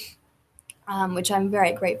breeds, which I'm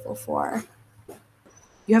very grateful for.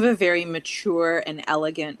 You have a very mature and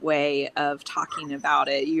elegant way of talking about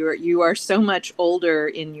it. You are so much older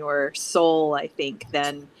in your soul, I think,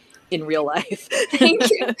 than in real life. Thank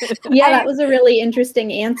you. Yeah, that was a really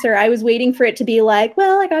interesting answer. I was waiting for it to be like,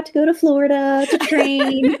 well, I got to go to Florida to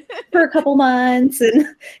train for a couple months and,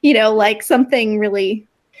 like something really.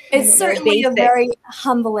 It's certainly a very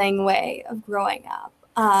humbling way of growing up.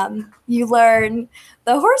 You learn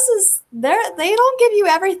the horses, they don't give you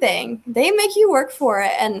everything. They make you work for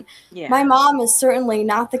it. And my mom is certainly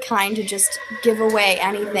not the kind to just give away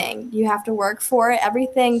anything. You have to work for it.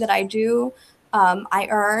 Everything that I do, I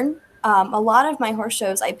earn. A lot of my horse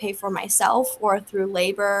shows I pay for myself or through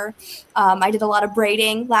labor. I did a lot of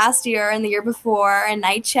braiding last year and the year before, and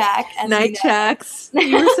night check. And night checks.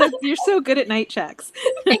 You're so good at night checks.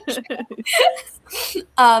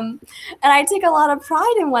 And I take a lot of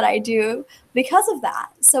pride in what I do because of that.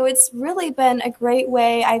 So it's really been a great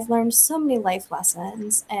way. I've learned so many life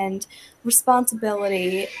lessons and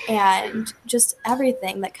responsibility and just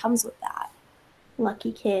everything that comes with that.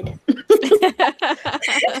 Lucky kid. But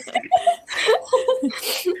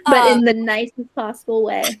in the nicest possible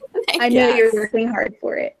way. I know you're working hard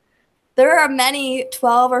for it. There are many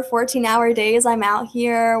 12 or 14-hour days I'm out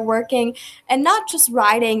here working, and not just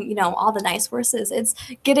riding, all the nice horses. It's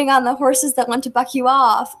getting on the horses that want to buck you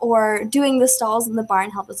off, or doing the stalls in the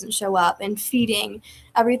barn help doesn't show up, and feeding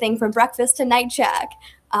everything from breakfast to night check.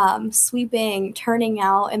 Sweeping, turning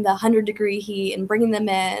out in the 100-degree heat and bringing them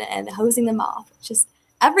in and hosing them off. Just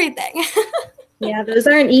everything. Yeah, those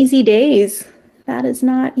aren't easy days. That is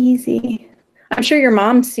not easy. I'm sure your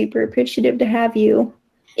mom's super appreciative to have you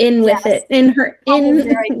in with it,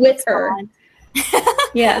 with her.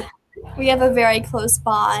 Yeah. We have a very close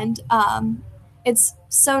bond. It's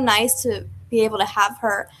so nice to be able to have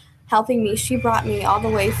her helping me. She brought me all the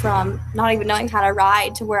way from not even knowing how to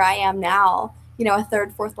ride to where I am now, a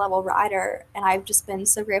third, fourth level rider. And I've just been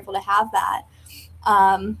so grateful to have that.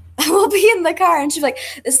 We'll be in the car and she's like,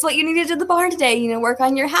 this is what you need to do at the barn today, work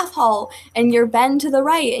on your half haul and your bend to the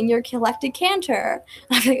right and your collected canter.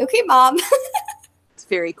 And I'm like, okay, Mom. It's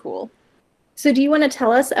very cool. So do you want to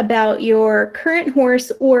tell us about your current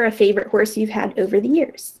horse or a favorite horse you've had over the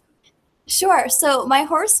years? Sure. So my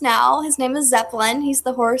horse now, his name is Zeppelin. He's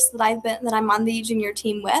the horse that I'm on the junior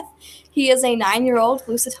team with. He is a 9-year-old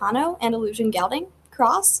Lusitano Andalusian gelding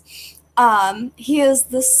cross. He is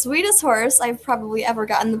the sweetest horse I've probably ever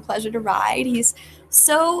gotten the pleasure to ride. He's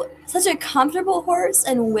such a comfortable horse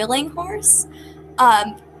and willing horse.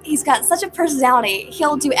 He's got such a personality.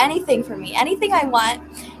 He'll do anything for me, anything I want.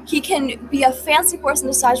 He can be a fancy horse in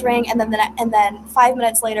the dressage ring, and then 5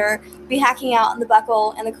 minutes later be hacking out in the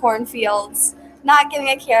buckle in the cornfields, not giving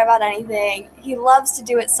a care about anything. He loves to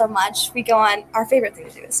do it so much. We go on, our favorite thing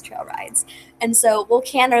to do is trail rides. And so we'll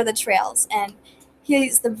canter the trails, and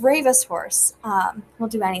he's the bravest horse. He'll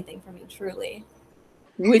do anything for me, truly.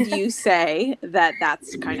 Would you say that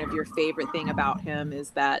that's kind of your favorite thing about him, is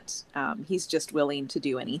that he's just willing to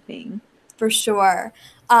do anything? For sure.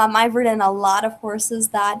 I've ridden a lot of horses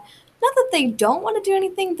that, not that they don't want to do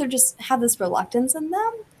anything, they just have this reluctance in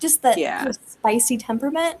them, just that spicy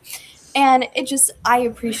temperament. And I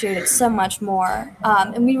appreciate it so much more.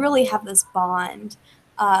 And we really have this bond.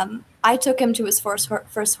 I took him to his first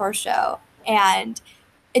horse show, and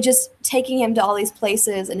it just taking him to all these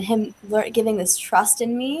places and him giving this trust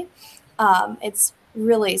in me, it's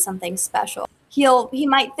really something special. He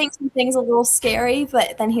might think some things a little scary,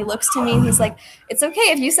 but then he looks to me and he's like, "It's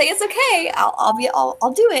okay if you say it's okay.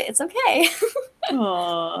 I'll do it. It's okay."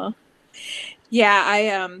 Aww. Yeah,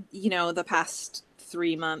 I the past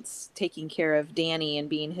 3 months taking care of Danny and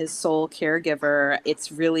being his sole caregiver,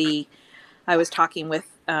 it's really. I was talking with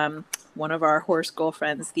one of our horse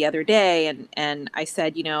girlfriends the other day, and I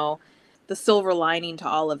said, the silver lining to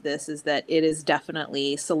all of this is that it has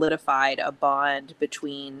definitely solidified a bond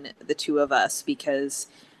between the two of us, because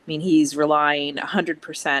he's relying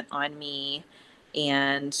 100% on me,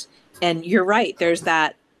 and you're right, there's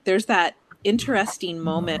that interesting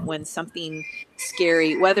moment when something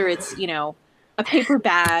scary, whether it's a paper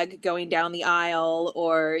bag going down the aisle,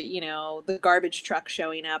 or the garbage truck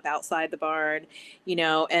showing up outside the barn,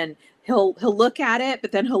 and he'll look at it,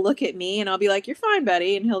 but then he'll look at me and I'll be like, "You're fine,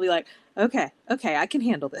 buddy," and he'll be like, okay, I can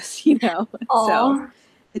handle this, So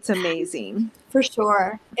it's amazing. For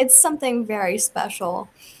sure. It's something very special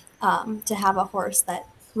to have a horse that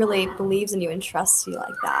really believes in you and trusts you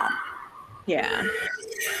like that. Yeah.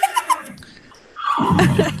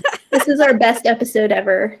 This is our best episode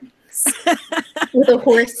ever. With a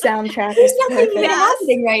horse soundtrack. There's nothing even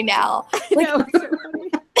happening right now. Like,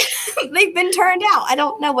 they've been turned out. I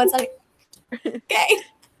don't know what's okay.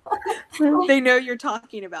 They know you're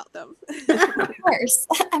talking about them. Of course.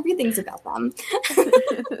 Everything's about them.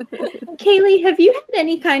 Kaylee, have you had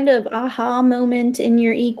any kind of aha moment in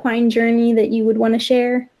your equine journey that you would want to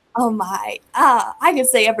share? Oh my. I could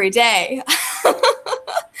say every day.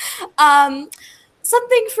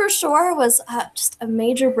 Something for sure was just a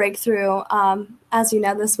major breakthrough. As you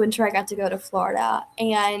know, this winter I got to go to Florida,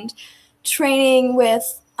 and training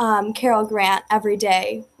with Carol Grant every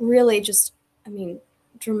day really just,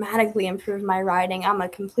 dramatically improved my riding. I'm a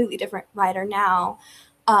completely different rider now.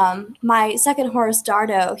 My second horse,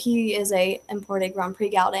 Dardo, he is a imported Grand Prix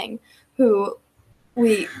gelding who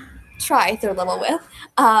we try through a little with.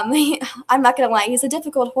 I'm not going to lie, he's a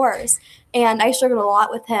difficult horse, and I struggled a lot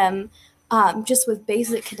with him. Just with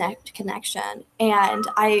basic connection. And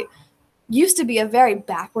I used to be a very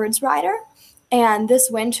backwards rider. And this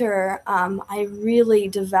winter, I really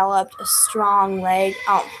developed a strong leg.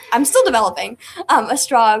 I'm still developing a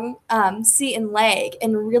strong seat and leg,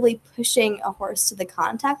 and really pushing a horse to the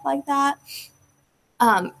contact like that.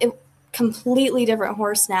 Completely different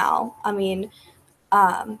horse now.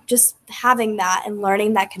 Just having that and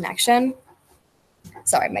learning that connection.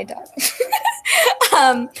 Sorry, my dog.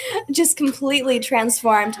 Just completely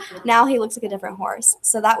transformed. Now he looks like a different horse.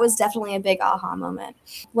 So that was definitely a big aha moment.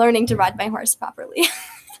 Learning to ride my horse properly.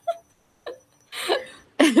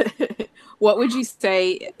 What would you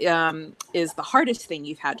say is the hardest thing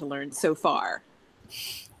you've had to learn so far?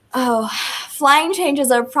 Oh, flying changes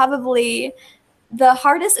are probably the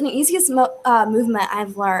hardest and easiest movement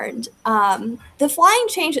I've learned. The flying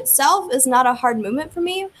change itself is not a hard movement for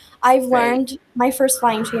me. I've learned, my first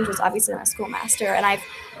flying change was obviously on a schoolmaster, and I've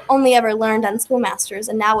only ever learned on schoolmasters.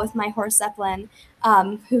 And now with my horse Zeppelin,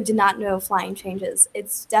 who did not know flying changes,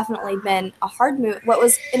 it's definitely been a hard move. What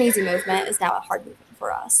was an easy movement is now a hard movement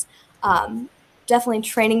for us. Definitely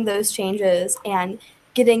training those changes and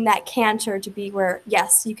getting that canter to be where,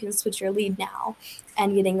 yes, you can switch your lead now,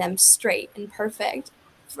 and getting them straight and perfect.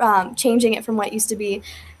 Changing it from what used to be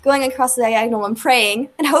going across the diagonal and praying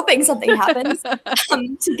and hoping something happens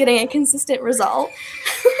to getting a consistent result.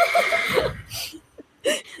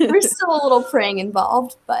 There's still a little praying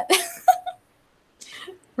involved, but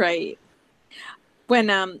right. When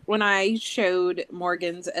I showed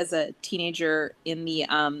Morgan's as a teenager in the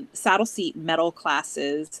saddle seat medal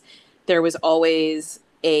classes, there was always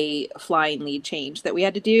a flying lead change that we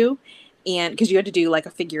had to do. And because you had to do like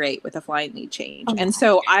a figure 8 with a flying lead change. Oh, and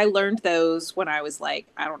so I learned those when I was like,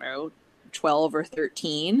 12 or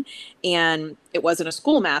 13. And it wasn't a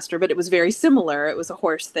schoolmaster, but it was very similar. It was a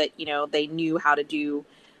horse that, they knew how to do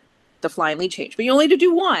the flying lead change, but you only had to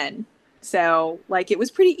do one. So like, it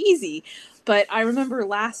was pretty easy. But I remember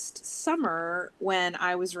last summer when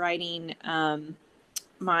I was riding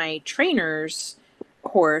my trainer's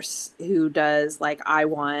horse, who does like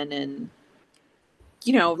I1, and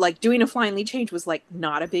like doing a flying lead change was like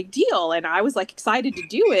not a big deal, and I was like excited to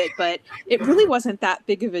do it, but it really wasn't that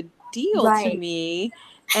big of a deal to me.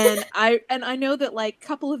 And I know that like a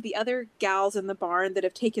couple of the other gals in the barn that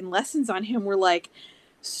have taken lessons on him were like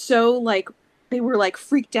so like they were like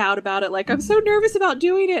freaked out about it, like, I'm so nervous about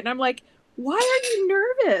doing it, and I'm like, why are you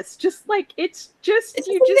nervous? Just like, it's you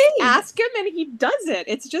just ask him and he does it.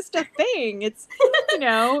 It's just a thing. It's, you're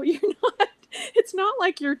not, it's not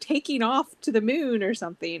like you're taking off to the moon or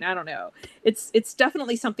something. I don't know. It's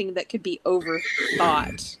definitely something that could be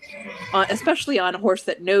overthought, especially on a horse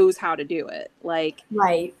that knows how to do it. Like,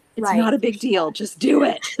 Right. it's right. not a big deal. Just do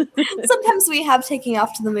it. Sometimes we have taking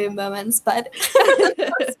off to the moon moments, but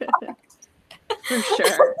For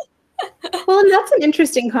sure. Well, and that's an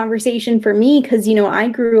interesting conversation for me because, I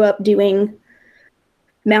grew up doing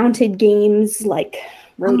mounted games like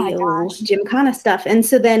rodeo, gymkhana stuff. And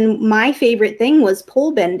so then my favorite thing was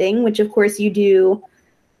pole bending, which of course you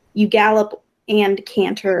gallop and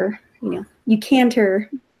canter, you canter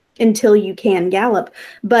until you can gallop,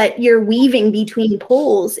 but you're weaving between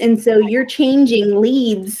poles. And so you're changing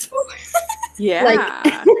leads. Yeah. Like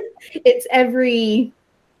it's every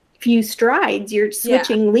few strides, you're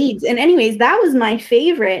switching leads. And anyways, that was my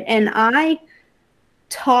favorite. And I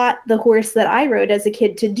taught the horse that I rode as a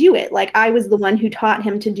kid to do it. Like I was the one who taught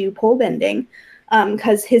him to do pole bending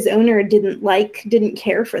because his owner didn't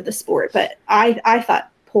care for the sport. But I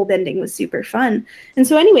thought pole bending was super fun. And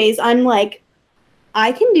so anyways, I'm like,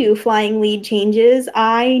 I can do flying lead changes.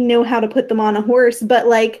 I know how to put them on a horse, but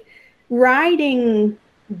like riding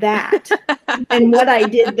that and what I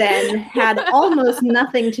did then had almost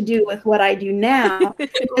nothing to do with what I do now.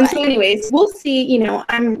 And so anyways, we'll see,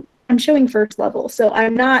 I'm showing first level, so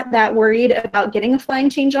I'm not that worried about getting a flying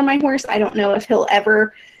change on my horse. I don't know if he'll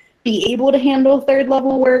ever be able to handle third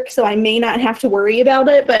level work, so I may not have to worry about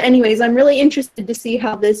it. But anyways, I'm really interested to see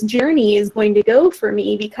how this journey is going to go for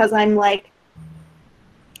me because I'm like,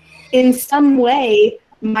 in some way,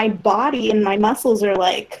 my body and my muscles are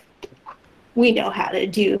like, we know how to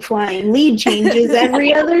do flying lead changes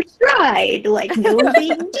every other stride, like no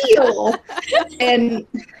big deal. And,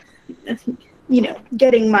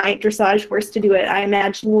 getting my dressage horse to do it, I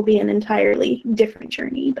imagine will be an entirely different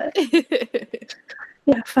journey, but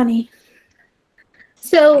yeah, funny.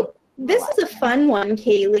 So this is a fun one,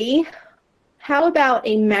 Kaylee. How about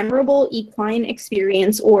a memorable equine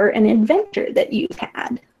experience or an adventure that you've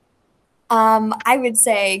had? I would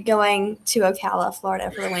say going to Ocala,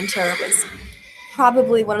 Florida for the winter was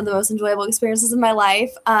probably one of the most enjoyable experiences of my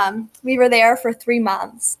life. We were there for 3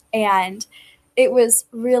 months, and it was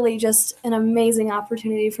really just an amazing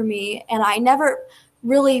opportunity for me. And I never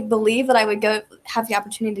really believed that I would have the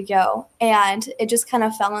opportunity to go. And it just kind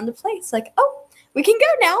of fell into place. Like, oh, we can go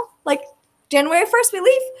now. Like January 1st, we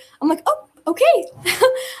leave. I'm like, oh, okay.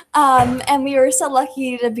 And we were so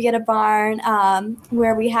lucky to be at a barn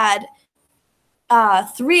where we had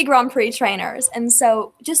 3 Grand Prix trainers. And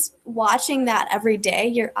so just watching that every day,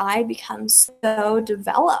 your eye becomes so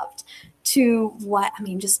developed to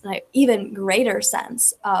just an even greater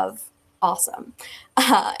sense of awesome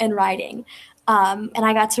in riding. And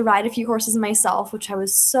I got to ride a few horses myself, which I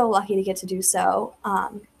was so lucky to get to do so.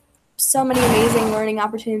 So many amazing learning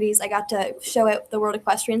opportunities. I got to show at the World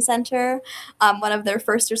Equestrian Center, one of their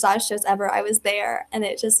first dressage shows ever. I was there, and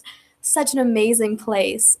it just such an amazing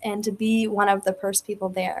place, and to be one of the first people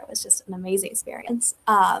there was just an amazing experience.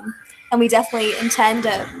 And we definitely intend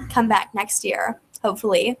to come back next year,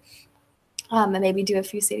 hopefully, and maybe do a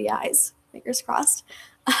few CDIs, fingers crossed.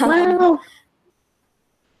 Wow.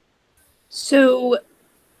 So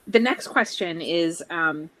the next question is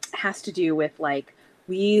has to do with like,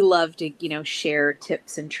 we love to share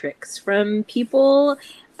tips and tricks from people,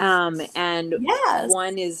 and yes.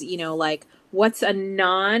 One is like, what's a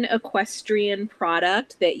non-equestrian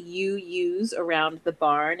product that you use around the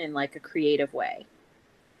barn in like a creative way?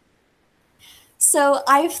 So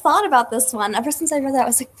I've thought about this one ever since I read that. I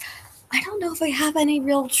was like, I don't know if I have any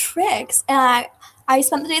real tricks. And I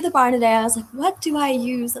spent the day at the barn today. I was like, what do I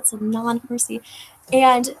use that's a non-horsey?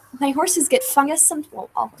 And my horses get fungus. All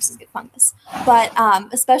horses get fungus. But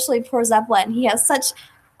especially poor Zeppelin. He has such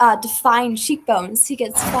defined cheekbones. He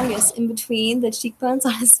gets fungus in between the cheekbones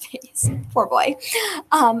on his face. Poor boy.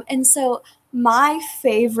 And so my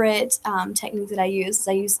favorite technique that I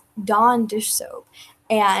use Dawn dish soap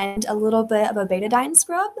and a little bit of a betadine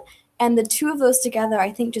scrub. And the 2 of those together,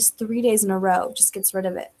 I think just 3 days in a row just gets rid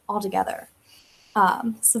of it altogether.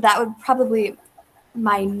 So that would probably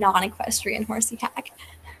my non-equestrian horsey hack.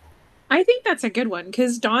 I think that's a good one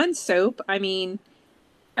because Dawn soap, I mean,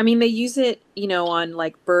 they use it, on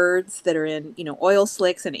like birds that are in, oil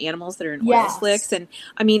slicks and animals that are in oil slicks. And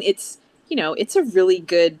I mean, it's a really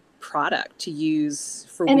good product to use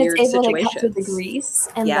for weird situations. And it's able to cut through the grease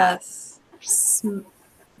and the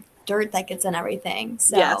dirt that gets in everything.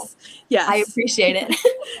 So yes. I appreciate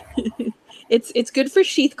it. It's good for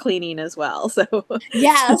sheath cleaning as well. So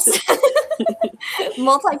yes.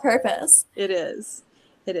 Multi-purpose. It is.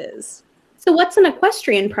 So what's an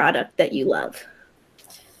equestrian product that you love?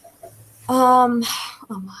 Oh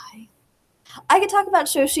my. I could talk about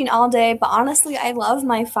Shoshin all day, but honestly, I love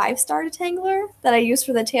my 5-star detangler that I use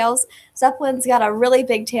for the tails. Zeppelin's got a really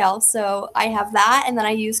big tail, so I have that, and then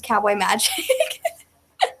I use Cowboy Magic.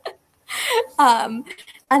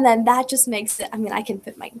 And then that just makes it, I mean, I can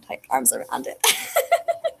fit my entire arms around it.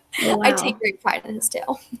 Oh, wow. I take great pride in his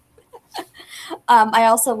tail. I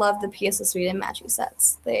also love the PS of Sweden matching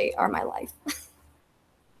sets. They are my life.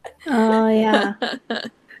 Oh, yeah.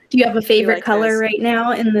 Do you have a favorite like color those. right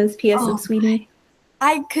now in those PS Oh, of Sweden?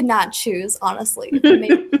 I could not choose, honestly.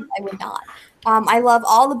 Maybe I would not. I love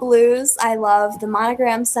all the blues. I love the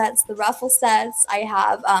monogram sets, the ruffle sets. I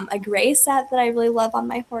have a gray set that I really love on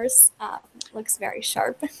my horse. It looks very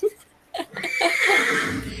sharp.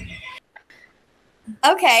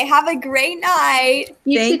 Okay, have a great night.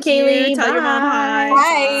 You Thank too, Kaylee. you. Tell your mom hi. Bye.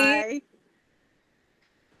 Bye.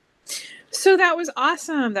 So that was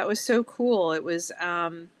awesome. That was so cool. It was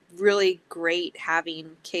really great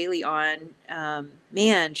having Kaylee on.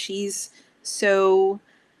 Man, she's so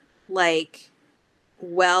like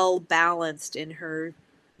well balanced in her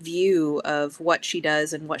view of what she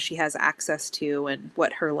does and what she has access to and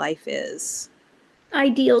what her life is.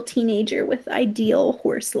 Ideal teenager with ideal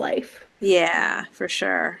horse life. Yeah, for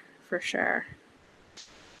sure. For sure.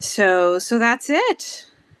 So that's it.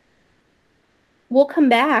 We'll come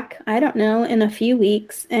back, I don't know, in a few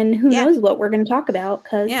weeks, and who Yeah. knows what we're going to talk about,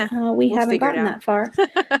 because we we'll haven't figure it gotten out. that far.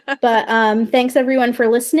 But thanks, everyone, for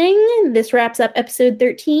listening. This wraps up episode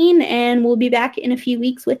 13, and we'll be back in a few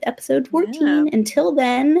weeks with episode 14. Yeah. Until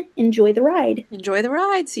then, enjoy the ride. Enjoy the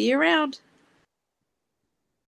ride. See you around.